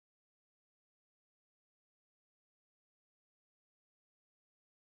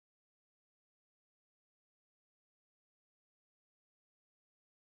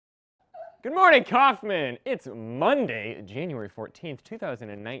Good morning, Coffman! It's Monday, January 14th,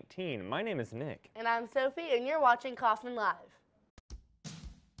 2019. My name is Nick. And I'm Sophie, and you're watching Coffman Live.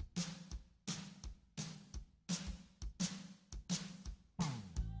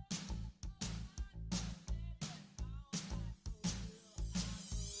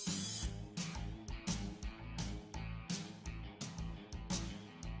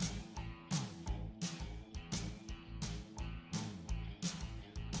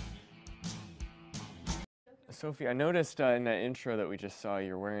 Sophie, I noticed in that intro that we just saw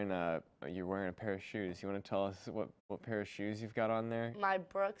you're wearing a pair of shoes. You want to tell us what pair of shoes you've got on there? My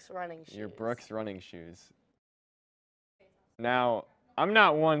Brooks running shoes. Your Brooks running shoes. Now, I'm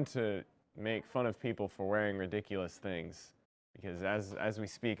not one to make fun of people for wearing ridiculous things, because as we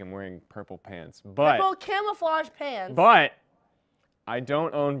speak, I'm wearing purple pants. But purple camouflage pants. But I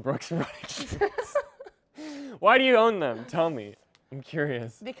don't own Brooks running shoes. Why do you own them? Tell me. I'm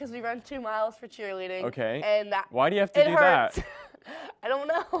curious. Because we run 2 miles for cheerleading. Okay. And why do you have to do hurts. that? I don't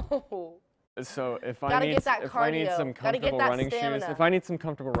know. So if I need some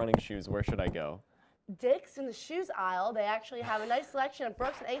comfortable running shoes, where should I go? Dick's in the shoes aisle. They actually have a nice selection of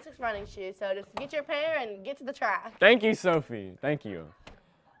Brooks and Asics running shoes. So just get your pair and get to the track. Thank you, Sophie. Thank you.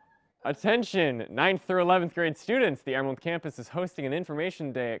 Attention, 9th through 11th grade students. The Emerald Campus is hosting an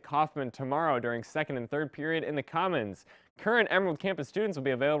information day at Coffman tomorrow during 2nd and 3rd period in the Commons. Current Emerald Campus students will be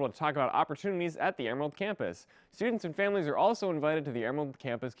available to talk about opportunities at the Emerald Campus. Students and families are also invited to the Emerald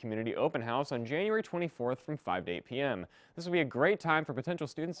Campus Community Open House on January 24th from 5 to 8 p.m. This will be a great time for potential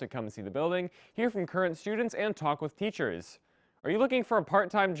students to come and see the building, hear from current students, and talk with teachers. Are you looking for a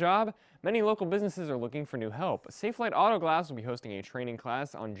part-time job? Many local businesses are looking for new help. Safelite Auto Glass will be hosting a training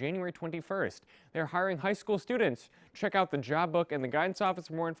class on January 21st. They're hiring high school students. Check out the job book and the guidance office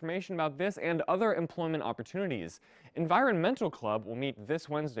for more information about this and other employment opportunities. Environmental Club will meet this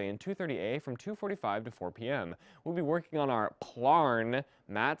Wednesday in 230A from 2:45 to 4 p.m. We'll be working on our Plarn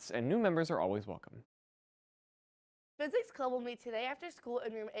mats, and new members are always welcome. Physics Club will meet today after school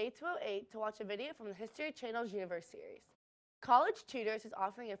in room A208 to watch a video from the History Channel's Universe series. College Tutors is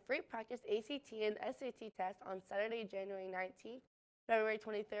offering a free practice ACT and SAT test on Saturday, January 19th, February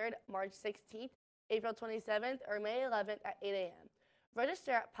 23rd, March 16th, April 27th, or May 11th at 8 a.m.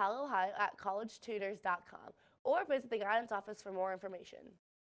 Register at Palo High at collegetutors.com or visit the guidance office for more information.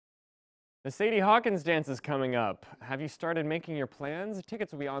 The Sadie Hawkins dance is coming up. Have you started making your plans?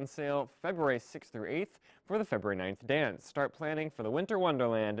 Tickets will be on sale February 6th through 8th for the February 9th dance. Start planning for the Winter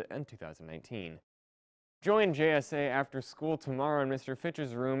Wonderland in 2019. Join JSA after school tomorrow in Mr.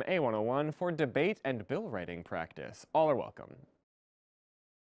 Fitch's room A101 for debate and bill writing practice. All are welcome.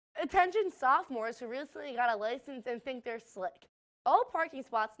 Attention sophomores who recently got a license and think they're slick. All parking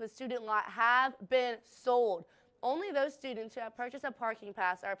spots in the student lot have been sold. Only those students who have purchased a parking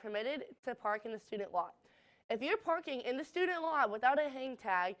pass are permitted to park in the student lot. If you're parking in the student lot without a hang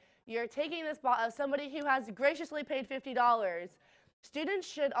tag, you're taking the spot of somebody who has graciously paid $50. Students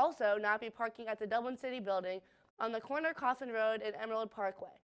should also not be parking at the Dublin City Building on the corner of Coffman Road and Emerald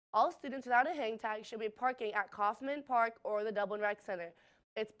Parkway. All students without a hang tag should be parking at Coffman Park or the Dublin Rec Center.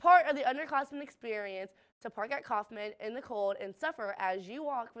 It's part of the underclassmen experience to park at Coffman in the cold and suffer as you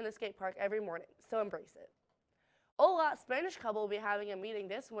walk from the skate park every morning, so embrace it. Hola Spanish Club will be having a meeting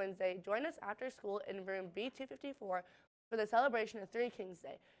this Wednesday. Join us after school in room B254 for the celebration of Three Kings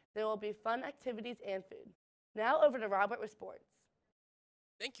Day. There will be fun activities and food. Now over to Robert with sports.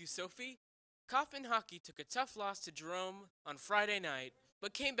 Thank you, Sophie. Coffman hockey took a tough loss to Jerome on Friday night,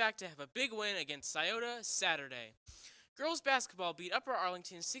 but came back to have a big win against Scioto Saturday. Girls basketball beat Upper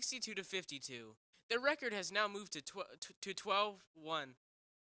Arlington 62-52. Their record has now moved to 12-1.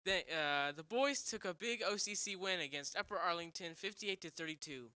 The boys took a big OCC win against Upper Arlington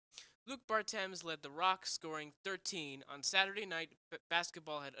 58-32. Luke Bartems led the Rocks, scoring 13. On Saturday night,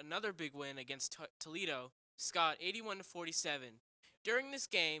 basketball had another big win against Toledo, Scott 81-47. During this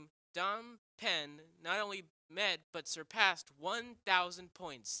game, Dom Penn not only met but surpassed 1,000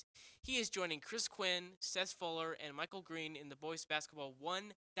 points. He is joining Chris Quinn, Seth Fuller, and Michael Green in the boys basketball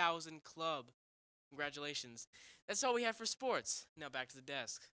 1,000 club. Congratulations. That's all we have for sports. Now back to the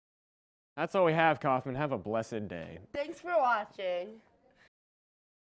desk. That's all we have, Coffman. Have a blessed day. Thanks for watching.